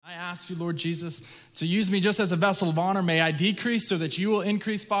ask you, Lord Jesus, to use me just as a vessel of honor. May I decrease so that you will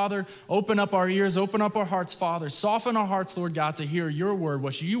increase, Father. Open up our ears, open up our hearts, Father. Soften our hearts, Lord God, to hear your word,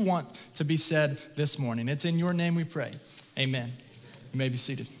 what you want to be said this morning. It's in your name we pray. Amen. You may be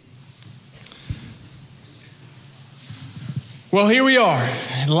seated. Well, here we are,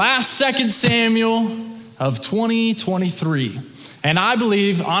 last 2 Samuel of 2023. And I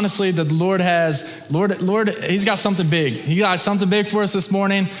believe, honestly, that the Lord, he's got something big. He got something big for us this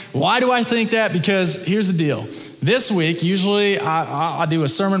morning. Why do I think that? Because here's the deal. This week, usually I do a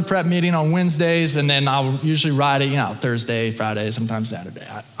sermon prep meeting on Wednesdays, and then I'll usually write it, Thursday, Friday, sometimes Saturday.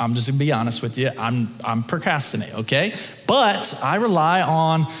 I'm just gonna be honest with you. I'm procrastinating, okay? But I rely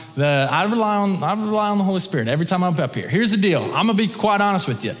on the Holy Spirit every time I'm up here. Here's the deal. I'm gonna be quite honest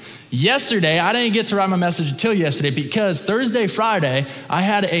with you. Yesterday, I didn't get to write my message until yesterday because Thursday, Friday, I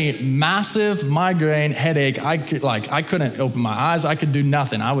had a massive migraine headache. I couldn't open my eyes. I could do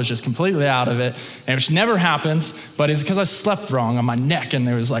nothing. I was just completely out of it, and which never happens, but it's because I slept wrong on my neck, and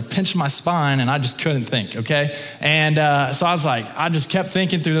there was pinching my spine, and I just couldn't think, okay? And so I just kept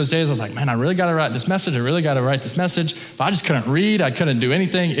thinking through those days. I was like, man, I really got to write this message. I really got to write this message. But I just couldn't read. I couldn't do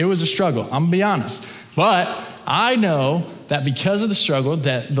anything. It was a struggle. I'm gonna be honest. But I know that because of the struggle,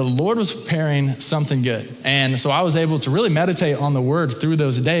 that the Lord was preparing something good. And so I was able to really meditate on the word through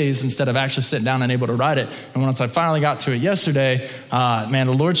those days instead of actually sitting down and able to write it. And once I finally got to it yesterday,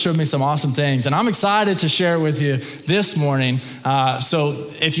 the Lord showed me some awesome things. And I'm excited to share it with you this morning. So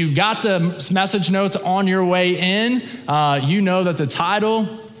if you've got the message notes on your way in, you know that the title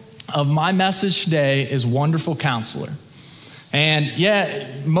of my message today is Wonderful Counselor. And yeah,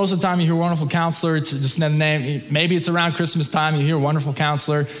 most of the time you hear Wonderful Counselor, it's just another name. Maybe it's around Christmas time, you hear Wonderful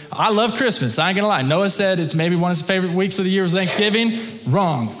Counselor. I love Christmas, I ain't gonna lie. Noah said it's maybe one of his favorite weeks of the year was Thanksgiving.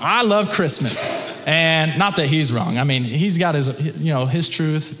 Wrong, I love Christmas. And not that he's wrong. I mean, he's got his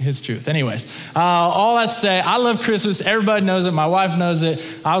truth. Anyways, all that to say, I love Christmas. Everybody knows it. My wife knows it.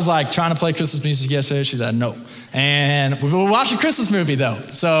 I was trying to play Christmas music yesterday. She said no. And we were watching a Christmas movie though.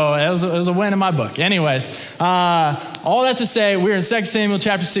 So it was a win in my book. Anyways, all that to say, we're in 2 Samuel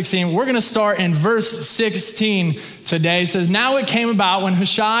chapter 16. We're gonna start in verse 16 today. It says, now it came about when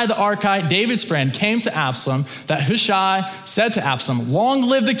Hushai the Archite, David's friend, came to Absalom, that Hushai said to Absalom, long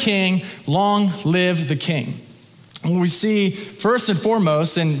live the king, long live the king. What we see first and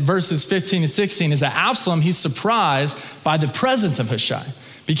foremost in verses 15 and 16 is that Absalom, he's surprised by the presence of Hushai.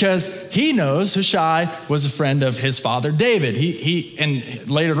 Because he knows Hushai was a friend of his father David. And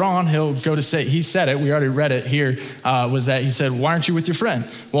later on he'll go to say, he said it, we already read it here, was that he said, why aren't you with your friend?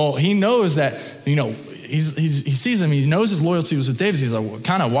 Well, he knows that, he sees him, he knows his loyalty was with David. He's like,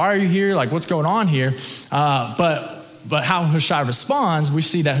 well, why are you here? What's going on here? But how Hushai responds, we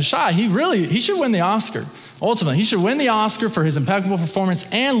see that Hushai, he should win the Oscar. Ultimately, he should win the Oscar for his impeccable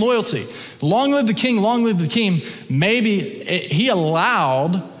performance and loyalty. Long live the king, long live the king. Maybe he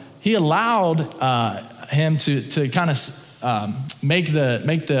allowed him to kind of make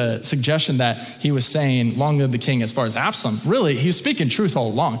the suggestion that he was saying, long live the king, as far as Absalom. Really, he was speaking truth all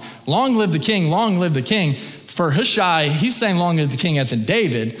along. Long live the king, long live the king. For Hushai, he's saying long live the king as in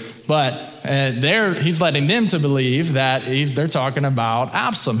David, but he's letting them to believe that they're talking about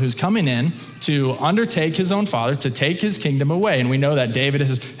Absalom, who's coming in to undertake his own father, to take his kingdom away. And we know that David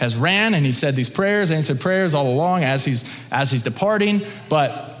has ran and he said these prayers, answered prayers all along as he's departing.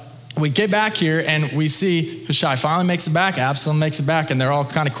 But we get back here and we see Hushai finally makes it back, Absalom makes it back, and they're all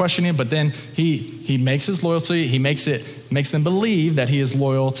kind of questioning, but then he makes his loyalty, he makes them believe that he is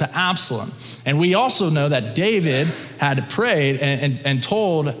loyal to Absalom. And we also know that David had prayed and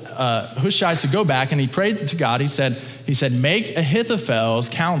told Hushai to go back, and he prayed to God. He said, make Ahithophel's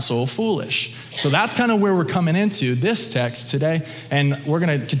counsel foolish. So that's kind of where we're coming into this text today. And we're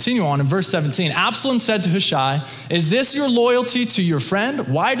going to continue on in verse 17. Absalom said to Hushai, is this your loyalty to your friend?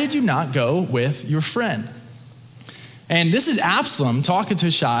 Why did you not go with your friend? And this is Absalom talking to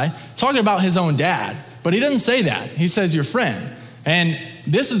Hushai, talking about his own dad. But he doesn't say that. He says your friend. And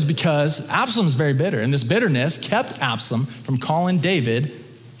this is because Absalom is very bitter. And this bitterness kept Absalom from calling David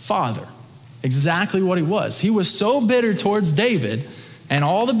father. Exactly what he was. He was so bitter towards David, and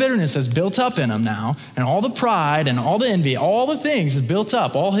all the bitterness has built up in him now, and all the pride and all the envy, all the things has built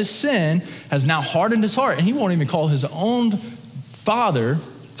up. All his sin has now hardened his heart, and he won't even call his own father.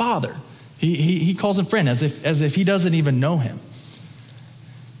 He calls him friend as if he doesn't even know him.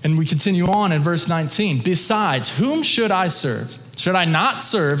 And we continue on in verse 19. Besides, whom should I serve? Should I not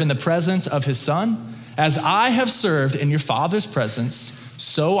serve in the presence of his son? As I have served in your father's presence,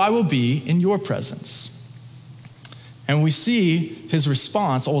 so I will be in your presence. And we see his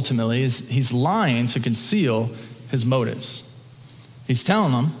response ultimately is he's lying to conceal his motives. He's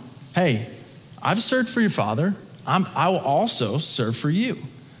telling them, hey, I've served for your father. I will also serve for you.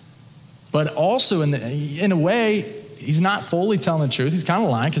 But also in a way, he's not fully telling the truth. He's kind of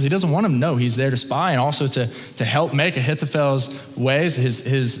lying because he doesn't want him to know he's there to spy and also to help make Ahithophel's ways,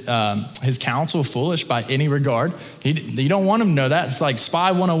 his counsel foolish by any regard. You don't want him to know that. It's like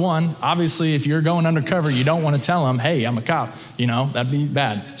spy 101. Obviously, if you're going undercover, you don't want to tell him, hey, I'm a cop. That'd be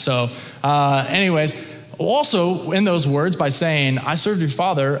bad. So anyways, also in those words by saying, I served your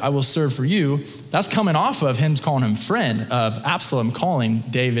father, I will serve for you, that's coming off of him calling him friend, of Absalom calling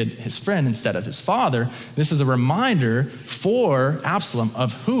David his friend instead of his father. This is a reminder for Absalom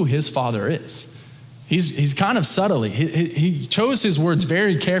of who his father is. He's kind of subtly, he chose his words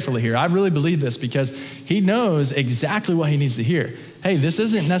very carefully here. I really believe this because he knows exactly what he needs to hear. Hey, this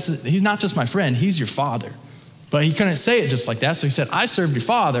isn't necessary, he's not just my friend, he's your father. But he couldn't say it just like that, so he said, I served your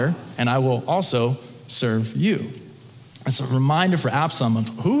father, and I will also serve you. It's a reminder for Absalom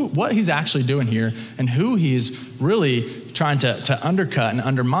of what he's actually doing here and who he's really trying to undercut and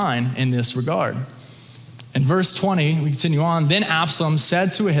undermine in this regard. In verse 20, we continue on. Then Absalom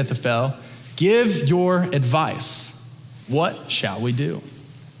said to Ahithophel, give your advice. What shall we do?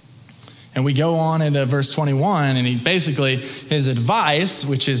 And we go on into verse 21, and his advice,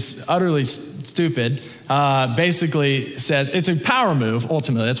 which is utterly stupid, basically says it's a power move,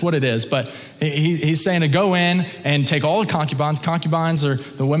 ultimately. That's what it is. But he's saying to go in and take all the concubines. Concubines are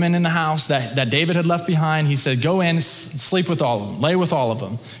the women in the house that David had left behind. He said, go in, sleep with all of them, lay with all of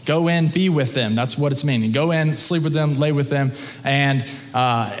them. Go in, be with them. That's what it's meaning. Go in, sleep with them, lay with them. And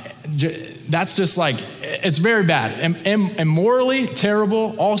that's just like, it's very bad and morally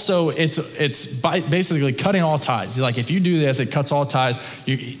terrible. Also, it's basically cutting all ties. Like if you do this, it cuts all ties.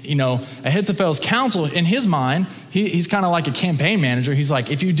 Ahithophel's counsel, in his mind, he's kind of like a campaign manager. He's like,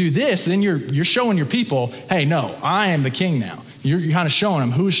 if you do this, then you're showing your people, hey, no, I am the king now. You're kind of showing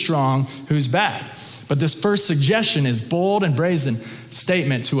them who's strong, who's bad. But this first suggestion is bold and brazen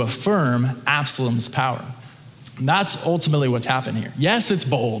statement to affirm Absalom's power. And that's ultimately what's happened here. Yes, it's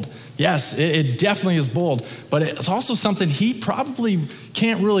bold. Yes, it definitely is bold, but it's also something he probably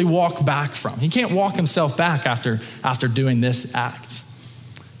can't really walk back from. He can't walk himself back after doing this act.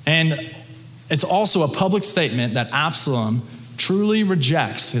 And it's also a public statement that Absalom truly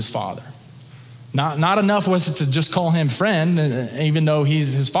rejects his father. Not enough was it to just call him friend, even though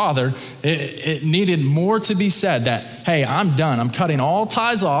he's his father. It needed more to be said that, hey, I'm done. I'm cutting all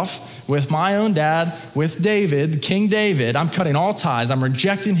ties off with my own dad, with David, King David. I'm cutting all ties. I'm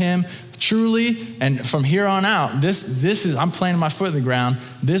rejecting him truly. And from here on out, this is, I'm planting my foot in the ground.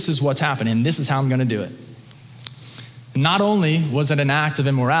 This is what's happening. This is how I'm going to do it. Not only was it an act of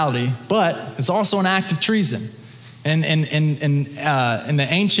immorality, but it's also an act of treason. And with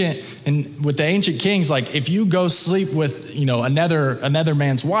the ancient kings, like if you go sleep with another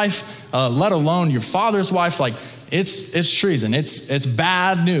man's wife, let alone your father's wife, like it's treason. It's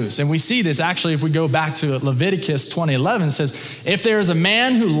bad news. And we see this actually if we go back to Leviticus 20:11. It says, if there is a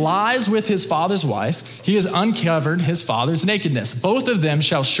man who lies with his father's wife, he has uncovered his father's nakedness. Both of them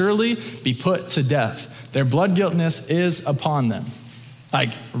shall surely be put to death. Their blood guiltness is upon them. Like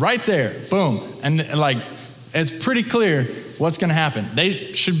right there, boom. And like it's pretty clear what's going to happen.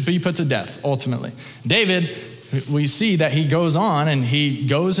 They should be put to death ultimately. David, we see that he goes on and he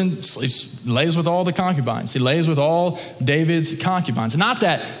goes and sleeps, lays with all the concubines. He lays with all David's concubines. Not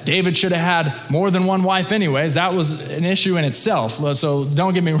that David should have had more than one wife anyways. That was an issue in itself. So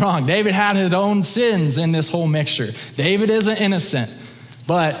don't get me wrong. David had his own sins in this whole mixture. David isn't innocent.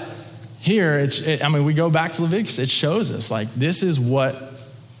 But here, we go back to Leviticus. It shows us like this is what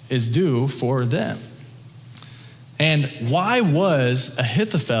is due for them. And why was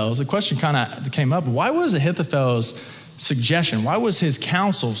Ahithophel's, the question kind of came up, why was Ahithophel's suggestion, why was his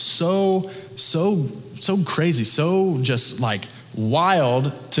counsel so crazy, so just like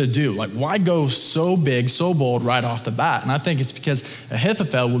wild to do? Like why go so big, so bold right off the bat? And I think it's because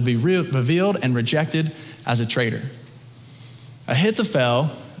Ahithophel would be revealed and rejected as a traitor.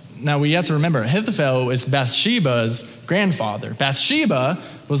 Ahithophel, now we have to remember, Ahithophel is Bathsheba's grandfather. Bathsheba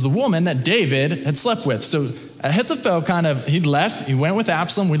was the woman that David had slept with. So Ahithophel he left, he went with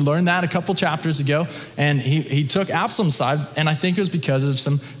Absalom. We learned that a couple chapters ago. And he took Absalom's side, and I think it was because of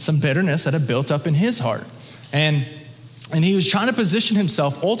some bitterness that had built up in his heart. And he was trying to position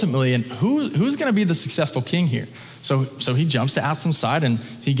himself ultimately in who's going to be the successful king here. So he jumps to Absalom's side and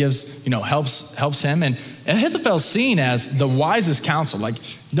he gives, helps him. And Ahithophel's seen as the wisest counsel. Like,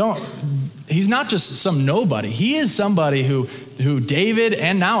 he's not just some nobody. He is somebody who David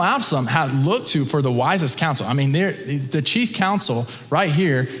and now Absalom had looked to for the wisest counsel. I mean, the chief counsel right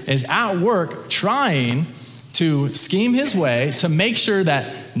here is at work trying to scheme his way to make sure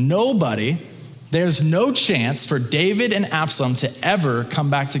that there's no chance for David and Absalom to ever come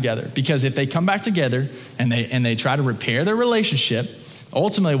back together. Because if they come back together and they try to repair their relationship,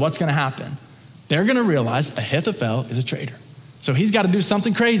 ultimately what's going to happen? They're going to realize Ahithophel is a traitor. So he's got to do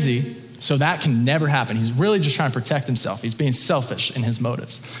something crazy so that can never happen. He's really just trying to protect himself. He's being selfish in his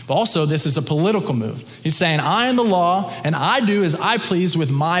motives. But also, this is a political move. He's saying, I am the law, and I do as I please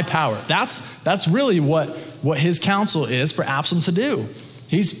with my power. That's really what his counsel is for Absalom to do.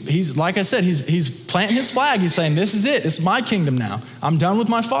 He's like I said, he's planting his flag. He's saying, this is it. It's my kingdom now. I'm done with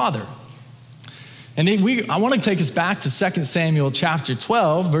my father. And I want to take us back to 2 Samuel chapter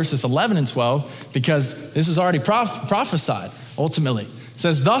 12, verses 11 and 12, because this is already prophesied, ultimately. It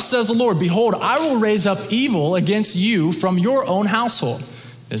says, thus says the Lord, behold, I will raise up evil against you from your own household.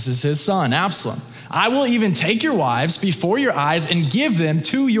 This is his son, Absalom. I will even take your wives before your eyes and give them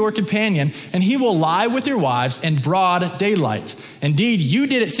to your companion, and he will lie with your wives in broad daylight. Indeed, you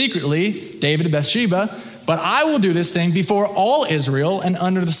did it secretly, David and Bathsheba, but I will do this thing before all Israel and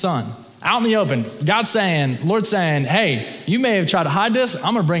under the sun. Out in the open, Lord's saying, hey, you may have tried to hide this.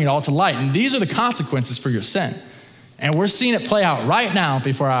 I'm going to bring it all to light. And these are the consequences for your sin. And we're seeing it play out right now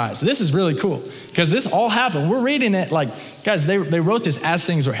before our eyes. This is really cool because this all happened. We're reading it like, guys, they wrote this as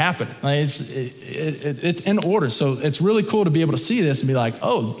things were happening. Like it's in order. So it's really cool to be able to see this and be like,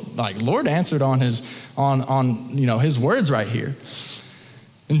 oh, like Lord answered on his words right here.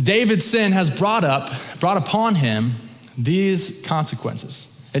 And David's sin has brought upon him these consequences.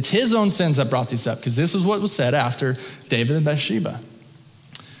 It's his own sins that brought these up because this is what was said after David and Bathsheba.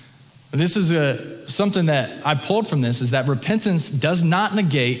 This is something that I pulled from this is that repentance does not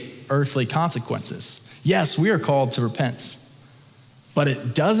negate earthly consequences. Yes, we are called to repent, but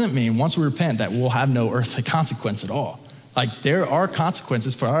it doesn't mean once we repent that we'll have no earthly consequence at all. Like there are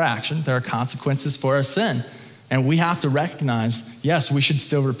consequences for our actions. There are consequences for our sin. And we have to recognize, yes, we should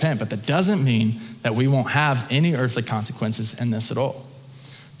still repent, but that doesn't mean that we won't have any earthly consequences in this at all.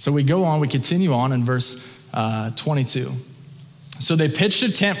 So we continue on in verse 22. So they pitched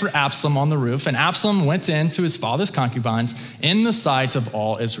a tent for Absalom on the roof, and Absalom went in to his father's concubines in the sight of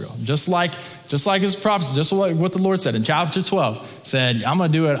all Israel. Just like his prophecy, just like what the Lord said in chapter 12, said, I'm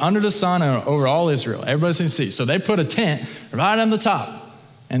going to do it under the sun and over all Israel. Everybody can see. So they put a tent right on the top,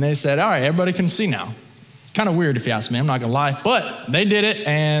 and they said, all right, everybody can see now. It's kind of weird if you ask me, I'm not going to lie, but they did it,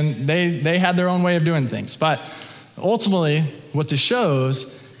 and they had their own way of doing things. But ultimately, what this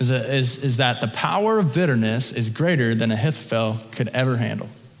shows is that the power of bitterness is greater than Ahithophel could ever handle.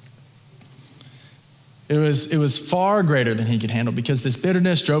 It was far greater than he could handle because this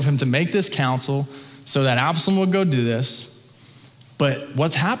bitterness drove him to make this counsel so that Absalom would go do this. But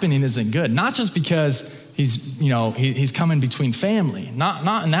what's happening isn't good. Not just because he's coming between family,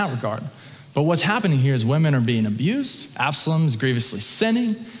 not in that regard. But what's happening here is women are being abused, Absalom is grievously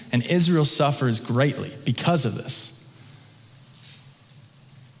sinning, and Israel suffers greatly because of this.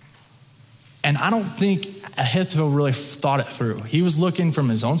 And I don't think Ahithophel really thought it through. He was looking from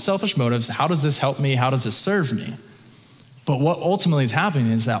his own selfish motives. How does this help me? How does this serve me? But what ultimately is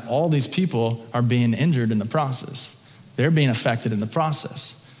happening is that all these people are being injured in the process. They're being affected in the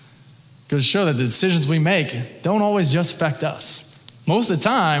process. Goes to show that the decisions we make don't always just affect us. Most of the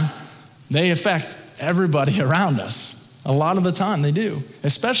time, they affect everybody around us. A lot of the time they do,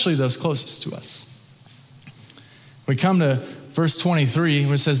 especially those closest to us. We come to verse 23,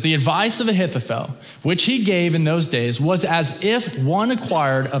 where it says, the advice of Ahithophel, which he gave in those days, was as if one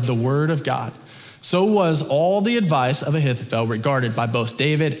inquired of the word of God. So was all the advice of Ahithophel regarded by both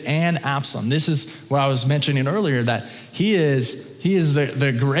David and Absalom. This is what I was mentioning earlier, that he is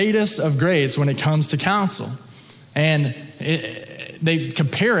the greatest of greats when it comes to counsel. And they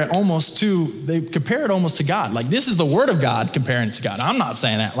compare it almost to God. Like this is the word of God comparing it to God. I'm not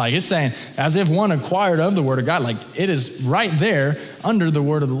saying that. Like it's saying as if one inquired of the word of God. Like it is right there under the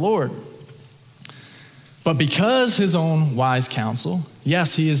word of the Lord. But because his own wise counsel,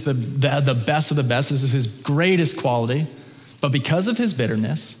 yes, he is the best of the best. This is his greatest quality. But because of his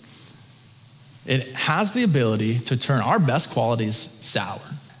bitterness, it has the ability to turn our best qualities sour.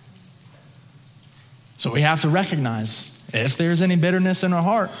 So we have to recognize if there's any bitterness in our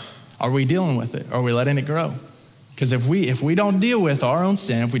heart, are we dealing with it? Are we letting it grow? Because if we don't deal with our own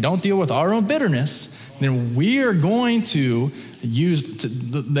sin, if we don't deal with our own bitterness, then we are going to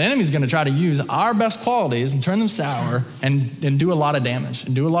the enemy's going to try to use our best qualities and turn them sour and do a lot of damage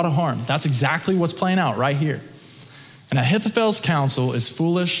and do a lot of harm. That's exactly what's playing out right here. And Ahithophel's counsel is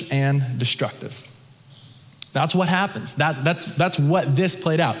foolish and destructive. That's what happens. That's what this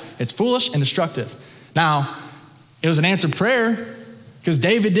played out. It's foolish and destructive. Now, it was an answered prayer because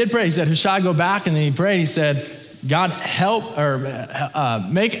David did pray. He said, Hushai, go back. And then he prayed. He said, God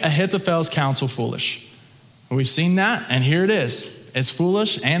make Ahithophel's counsel foolish. We've seen that, and here it is. It's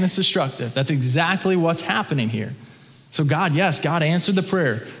foolish and it's destructive. That's exactly what's happening here. So God answered the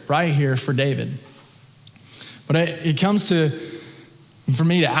prayer right here for David. But it comes for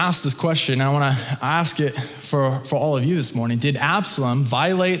me to ask this question, and I want to ask it for all of you this morning. Did Absalom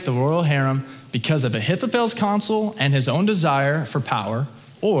violate the royal harem because of Ahithophel's counsel and his own desire for power,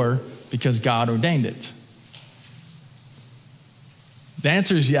 or because God ordained it? The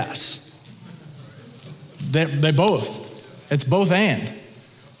answer is yes. They both. It's both and.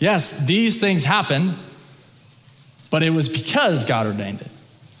 Yes, these things happened, but it was because God ordained it.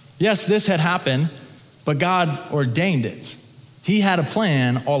 Yes, this had happened, but God ordained it. He had a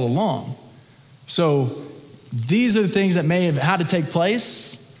plan all along. So these are the things that may have had to take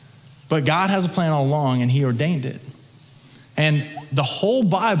place, but God has a plan all along, and he ordained it. And the whole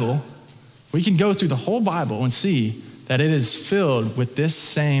Bible, we can go through the whole Bible and see that it is filled with this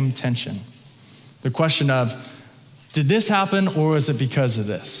same tension. The question of, did this happen, or was it because of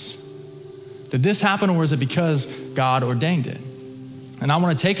this? Did this happen, or was it because God ordained it? And I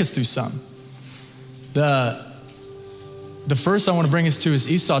want to take us through some. The first I want to bring us to is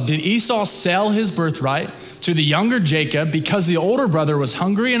Esau. Did Esau sell his birthright to the younger Jacob because the older brother was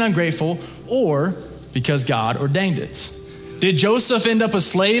hungry and ungrateful, or because God ordained it? Did Joseph end up a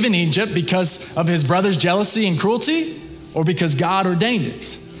slave in Egypt because of his brother's jealousy and cruelty, or because God ordained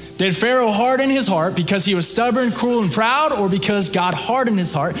it? Did Pharaoh harden his heart because he was stubborn, cruel, and proud, or because God hardened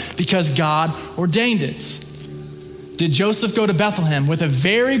his heart because God ordained it? Did Joseph go to Bethlehem with a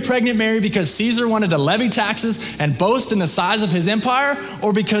very pregnant Mary because Caesar wanted to levy taxes and boast in the size of his empire,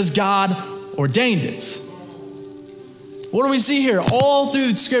 or because God ordained it? What do we see here? All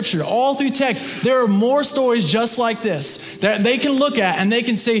through scripture, all through text, there are more stories just like this that they can look at and they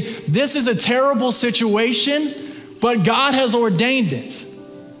can say, this is a terrible situation, but God has ordained it.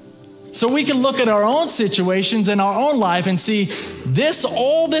 So we can look at our own situations in our own life and see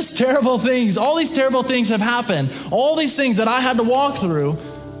all these terrible things have happened. All these things that I had to walk through,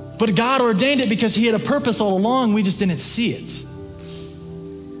 but God ordained it because he had a purpose all along. We just didn't see it.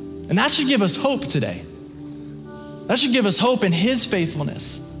 And that should give us hope today. That should give us hope in his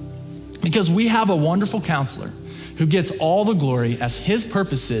faithfulness, because we have a wonderful counselor who gets all the glory as his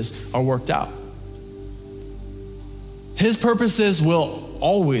purposes are worked out. His purposes will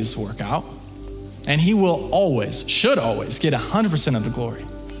always work out, and he should always get 100% of the glory.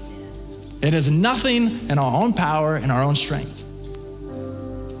 It is nothing in our own power and our own strength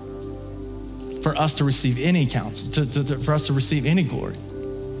for us to receive any counsel, for us to receive any glory.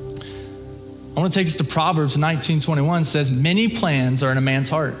 I want to take us to Proverbs 19:21. It says, many plans are in a man's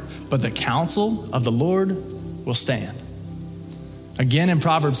heart, but the counsel of the Lord will stand. Again, in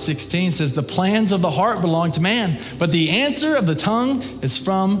Proverbs 16 says, the plans of the heart belong to man, but the answer of the tongue is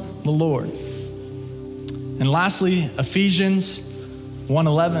from the Lord. And lastly, Ephesians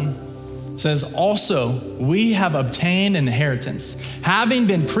 1:11 says, also, we have obtained an inheritance, having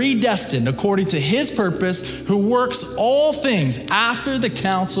been predestined according to his purpose, who works all things after the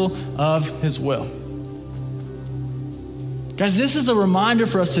counsel of his will. Guys, this is a reminder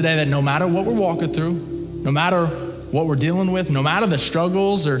for us today that no matter what we're walking through, no matter what we're dealing with, no matter the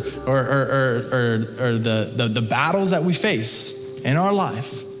struggles or the battles that we face in our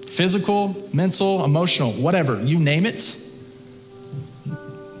life, physical, mental, emotional, whatever, you name it,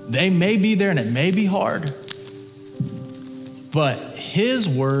 they may be there and it may be hard, but his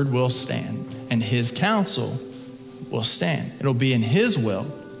word will stand and his counsel will stand. It'll be in his will.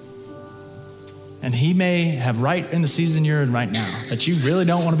 And he may have, right in the season you're in right now that you really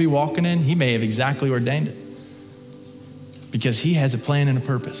don't want to be walking in, he may have exactly ordained it. Because he has a plan and a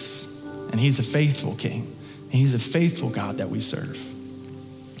purpose. And he's a faithful king. And he's a faithful God that we serve.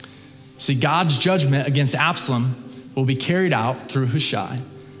 See, God's judgment against Absalom will be carried out through Hushai.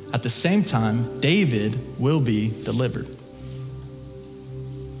 At the same time, David will be delivered.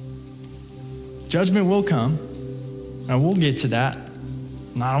 Judgment will come. And we'll get to that.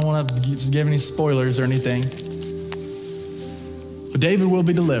 And I don't want to give any spoilers or anything. But David will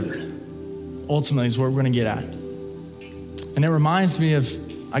be delivered. Ultimately is where we're going to get at. And it reminds me of,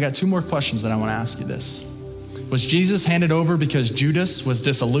 I got two more questions that I want to ask you this. Was Jesus handed over because Judas was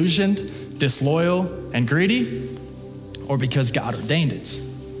disillusioned, disloyal, and greedy? Or because God ordained it?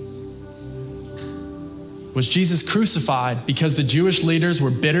 Was Jesus crucified because the Jewish leaders were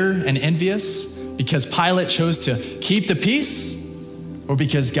bitter and envious? Because Pilate chose to keep the peace? Or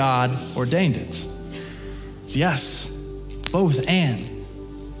because God ordained it? Yes, both and.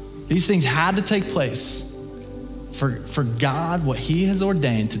 These things had to take place for God, what he has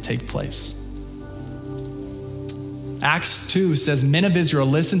ordained to take place. Acts 2 says, men of Israel,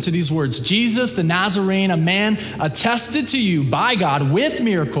 listen to these words. Jesus the Nazarene, a man attested to you by God with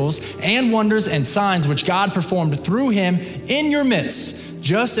miracles and wonders and signs which God performed through him in your midst,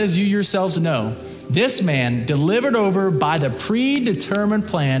 just as you yourselves know. This man, delivered over by the predetermined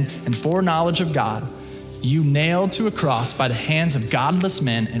plan and foreknowledge of God, you nailed to a cross by the hands of godless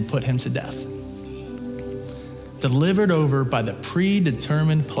men and put him to death. Delivered over by the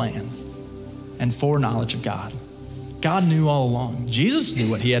predetermined plan and foreknowledge of God. God knew all along. Jesus knew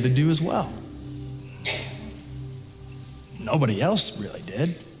what he had to do as well. Nobody else really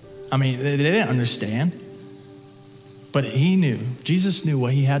did. I mean, they didn't understand. But he knew. Jesus knew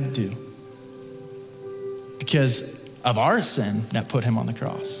what he had to do because of our sin that put him on the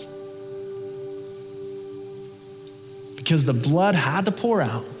cross. Because the blood had to pour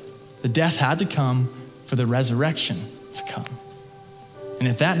out, the death had to come for the resurrection to come. And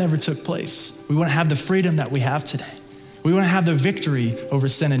if that never took place, we wouldn't have the freedom that we have today. We wouldn't have the victory over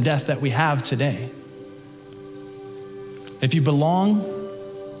sin and death that we have today. If you belong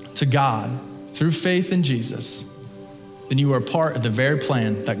to God through faith in Jesus, then you are part of the very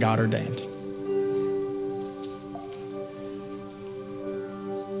plan that God ordained.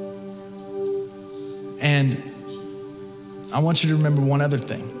 And I want you to remember one other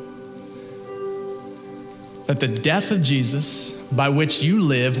thing. That the death of Jesus by which you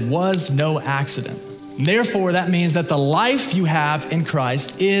live was no accident. Therefore, that means that the life you have in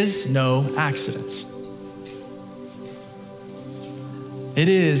Christ is no accident. It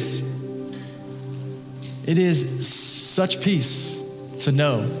is such peace to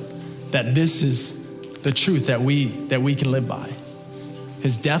know that this is the truth that we can live by.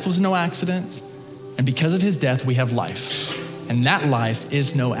 His death was no accident, and because of his death, we have life. And that life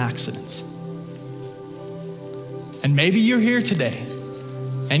is no accident. And maybe you're here today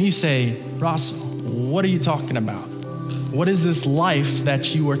and you say, Ross, what are you talking about? What is this life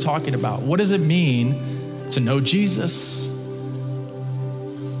that you are talking about? What does it mean to know Jesus?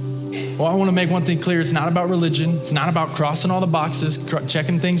 Well, I want to make one thing clear. It's not about religion. It's not about crossing all the boxes,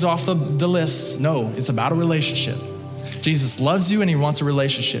 checking things off the list. No, it's about a relationship. Jesus loves you and he wants a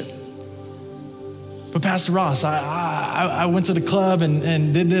relationship. But Pastor Ross, I went to the club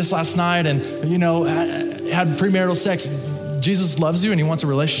and did this last night and, had premarital sex. Jesus loves you and he wants a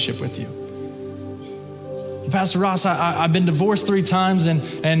relationship with you. Pastor Ross, I've been divorced 3 times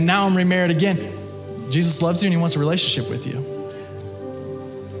and now I'm remarried again. Jesus loves you and he wants a relationship with you.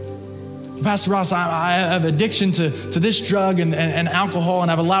 Pastor Ross, I have addiction to this drug and alcohol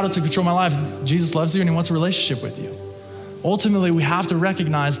and I've allowed it to control my life. Jesus loves you and he wants a relationship with you. Ultimately, we have to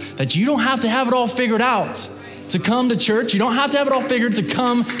recognize that you don't have to have it all figured out to come to church. You don't have to have it all figured to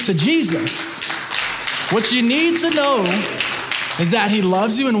come to Jesus. What you need to know is that he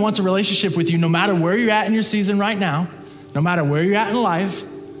loves you and wants a relationship with you no matter where you're at in your season right now, no matter where you're at in life,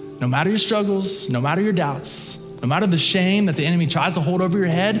 no matter your struggles, no matter your doubts, no matter the shame that the enemy tries to hold over your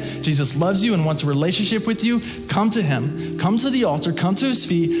head. Jesus loves you and wants a relationship with you. Come to him, come to the altar, come to his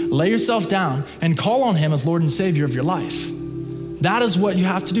feet, lay yourself down and call on him as Lord and Savior of your life. That is what you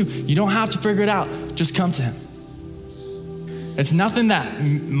have to do. You don't have to figure it out. Just come to him. It's nothing that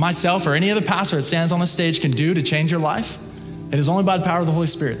myself or any other pastor that stands on the stage can do to change your life. It is only by the power of the Holy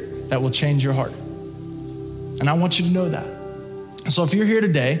Spirit that will change your heart. And I want you to know that. So if you're here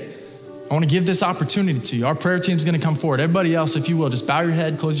today, I want to give this opportunity to you. Our prayer team is going to come forward. Everybody else, if you will, just bow your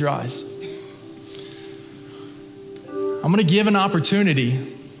head, close your eyes. I'm going to give an opportunity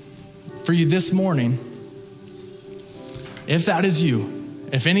for you this morning. If that is you,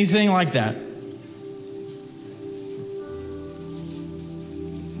 if anything like that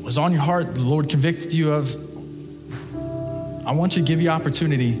was on your heart, the Lord convicted you of, I want you to give you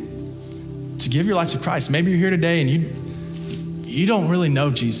opportunity to give your life to Christ. Maybe you're here today and you don't really know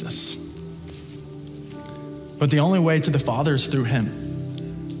Jesus. But the only way to the Father is through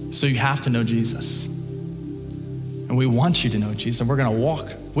him. So you have to know Jesus. And we want you to know Jesus. And we're going to walk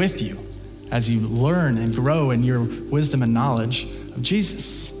with you as you learn and grow in your wisdom and knowledge of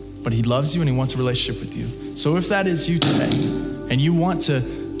Jesus. But he loves you and he wants a relationship with you. So if that is you today and you want to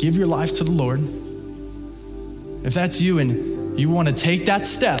give your life to the Lord, if that's you and you want to take that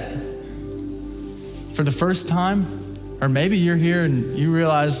step for the first time, or maybe you're here and you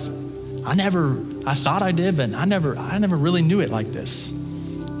realize, I thought I did, but I never really knew it like this.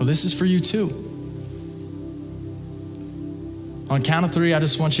 Well, this is for you too. On count of 3, I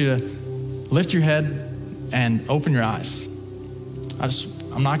just want you to lift your head and open your eyes.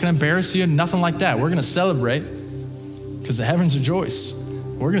 I'm not going to embarrass you, nothing like that. We're going to celebrate because the heavens rejoice.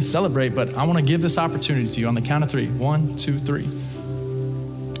 We're going to celebrate, but I want to give this opportunity to you on the count of 3. 1, 2, 3.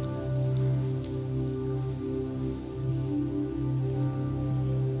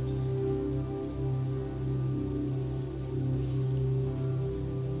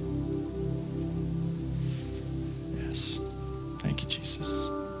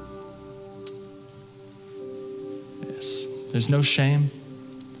 There's no shame.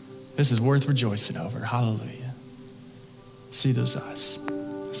 This is worth rejoicing over. Hallelujah. See those eyes.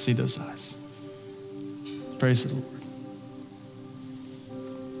 See those eyes. Praise the Lord.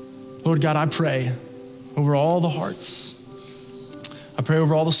 Lord God, I pray over all the hearts. I pray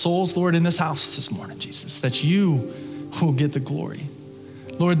over all the souls, Lord, in this house this morning, Jesus, that you will get the glory.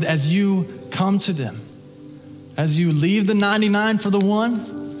 Lord, as you come to them, as you leave the 99 for the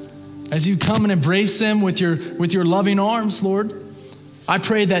one, as you come and embrace them with your loving arms, Lord, I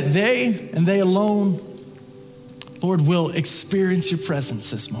pray that they and they alone, Lord, will experience your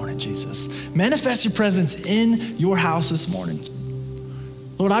presence this morning, Jesus. Manifest your presence in your house this morning.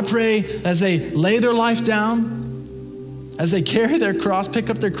 Lord, I pray as they lay their life down, as they carry their cross, pick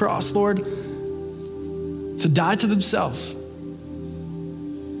up their cross, Lord, to die to themselves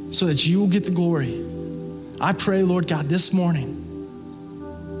so that you will get the glory. I pray, Lord God, this morning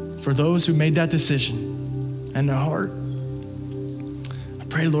for those who made that decision in their heart. I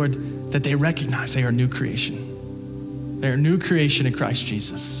pray, Lord, that they recognize they are a new creation. They are a new creation in Christ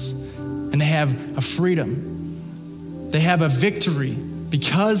Jesus. And they have a freedom. They have a victory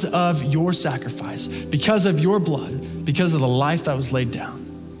because of your sacrifice, because of your blood, because of the life that was laid down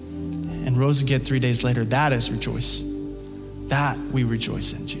and rose again 3 days later. That is rejoice. That we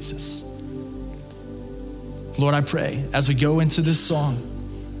rejoice in, Jesus. Lord, I pray as we go into this song,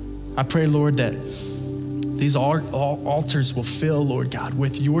 I pray, Lord, that these altars will fill, Lord God,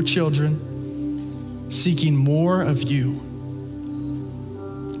 with your children seeking more of you,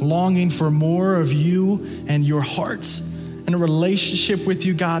 longing for more of you and your hearts and a relationship with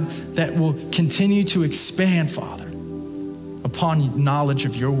you, God, that will continue to expand, Father, upon knowledge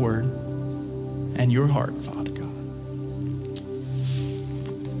of your word and your heart, Father God.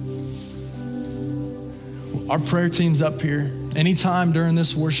 Our prayer team's up here. Anytime during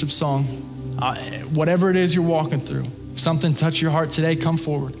this worship song, whatever it is you're walking through, if something touched your heart today, come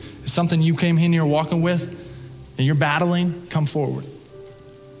forward. If something you came in here walking with and you're battling, come forward.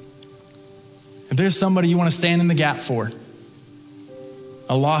 If there's somebody you want to stand in the gap for,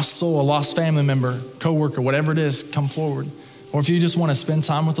 a lost soul, a lost family member, coworker, whatever it is, come forward. Or if you just want to spend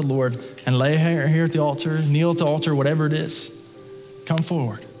time with the Lord and lay here at the altar, kneel at the altar, whatever it is, come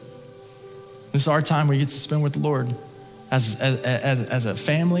forward. This is our time we get to spend with the Lord as a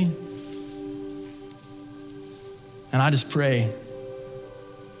family. And I just pray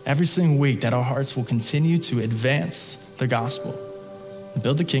every single week that our hearts will continue to advance the gospel and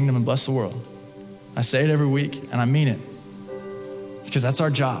build the kingdom and bless the world. I say it every week and I mean it because that's our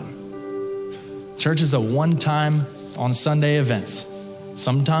job. Church is a one-time on Sunday event,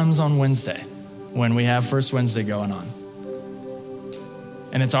 sometimes on Wednesday when we have First Wednesday going on.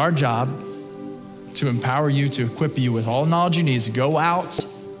 And it's our job to empower you, to equip you with all the knowledge you need to go out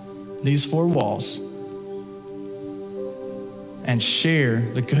these four walls and share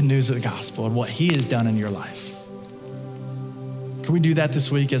the good news of the gospel and what he has done in your life. Can we do that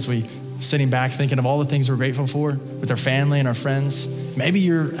this week as we sitting back thinking of all the things we're grateful for with our family and our friends? Maybe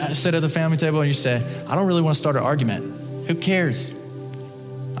you're sitting at the family table and you say, I don't really want to start an argument. Who cares?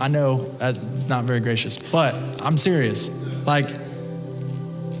 I know that's not very gracious, but I'm serious. Like,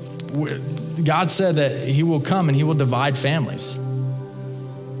 God said that he will come and he will divide families.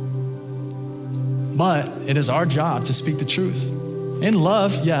 But it is our job to speak the truth. In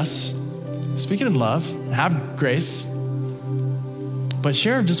love, yes. Speak it in love, have grace, but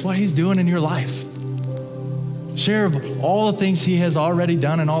share just what he's doing in your life. Share all the things he has already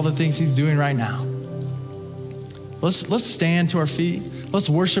done and all the things he's doing right now. Let's stand to our feet. Let's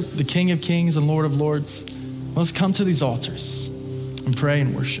worship the King of Kings and Lord of Lords. Let's come to these altars and pray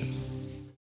and worship.